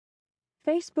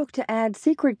Facebook to Add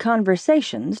Secret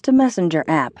Conversations to Messenger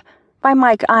App by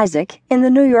Mike Isaac in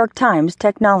the New York Times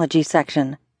Technology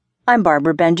section. I'm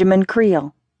Barbara Benjamin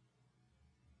Creel.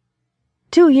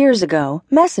 2 years ago,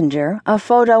 Messenger, a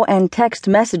photo and text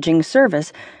messaging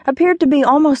service, appeared to be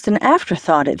almost an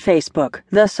afterthought at Facebook,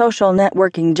 the social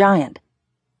networking giant.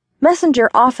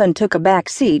 Messenger often took a back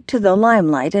seat to the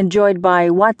limelight enjoyed by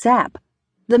WhatsApp,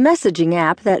 the messaging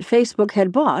app that Facebook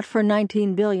had bought for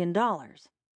 $19 billion.